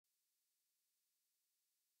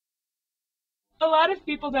A lot of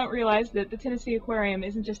people don't realize that the Tennessee Aquarium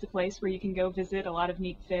isn't just a place where you can go visit a lot of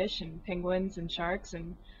neat fish and penguins and sharks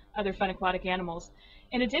and other fun aquatic animals.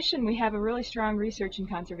 In addition, we have a really strong research and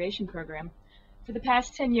conservation program. For the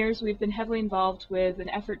past 10 years, we've been heavily involved with an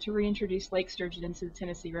effort to reintroduce lake sturgeon into the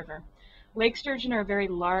Tennessee River. Lake sturgeon are a very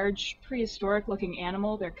large, prehistoric looking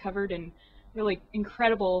animal. They're covered in really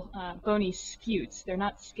incredible bony scutes. They're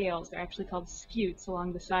not scales, they're actually called scutes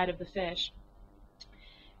along the side of the fish.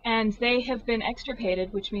 And they have been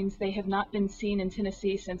extirpated, which means they have not been seen in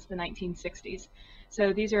Tennessee since the 1960s.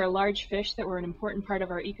 So these are a large fish that were an important part of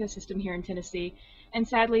our ecosystem here in Tennessee, and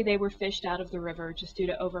sadly they were fished out of the river just due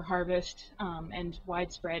to overharvest and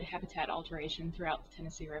widespread habitat alteration throughout the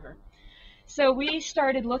Tennessee River. So we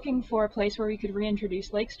started looking for a place where we could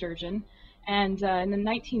reintroduce lake sturgeon, and in the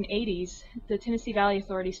 1980s, the Tennessee Valley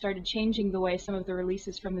Authority started changing the way some of the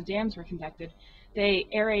releases from the dams were conducted. They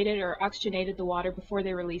aerated or oxygenated the water before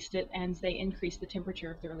they released it, and they increased the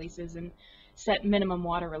temperature of the releases and set minimum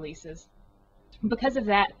water releases. Because of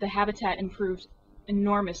that, the habitat improved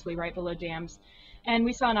enormously right below dams, and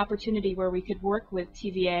we saw an opportunity where we could work with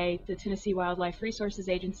TVA, the Tennessee Wildlife Resources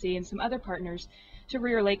Agency, and some other partners to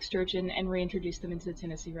rear lake sturgeon and reintroduce them into the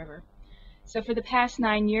Tennessee River. So for the past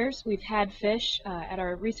 9 years, we've had fish at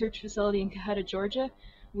our research facility in Cohutta, Georgia.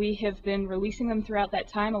 We have been releasing them throughout that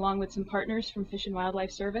time along with some partners from Fish and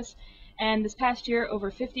Wildlife Service. And this past year, over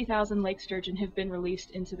 50,000 lake sturgeon have been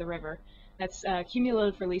released into the river. That's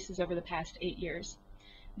cumulative releases over the past 8 years.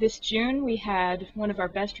 This June, we had one of our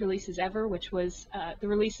best releases ever, which was the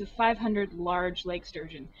release of 500 large lake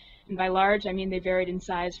sturgeon. And by large, I mean they varied in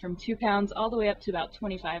size from 2 pounds all the way up to about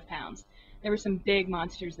 25 pounds. There were some big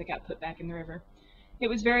monsters that got put back in the river. It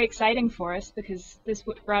was very exciting for us because this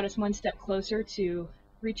brought us one step closer to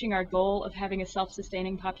reaching our goal of having a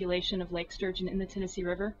self-sustaining population of lake sturgeon in the Tennessee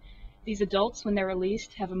River. These adults, when they're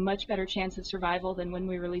released, have a much better chance of survival than when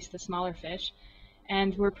we release the smaller fish.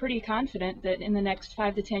 And we're pretty confident that in the next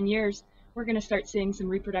 5 to 10 years, we're going to start seeing some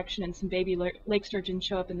reproduction and some baby lake sturgeon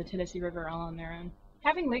show up in the Tennessee River all on their own.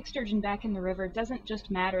 Having lake sturgeon back in the river doesn't just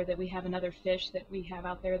matter that we have another fish that we have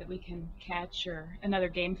out there that we can catch or another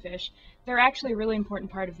game fish. They're actually a really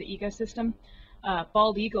important part of the ecosystem.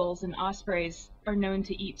 Bald eagles and ospreys are known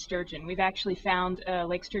to eat sturgeon. We've actually found a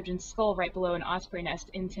lake sturgeon skull right below an osprey nest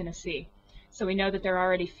in Tennessee. So we know that they're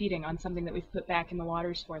already feeding on something that we've put back in the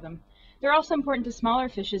waters for them. They're also important to smaller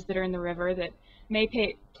fishes that are in the river that may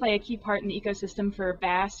play a key part in the ecosystem for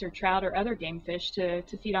bass or trout or other game fish to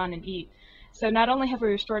feed on and eat. So not only have we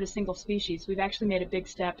restored a single species, we've actually made a big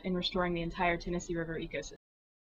step in restoring the entire Tennessee River ecosystem.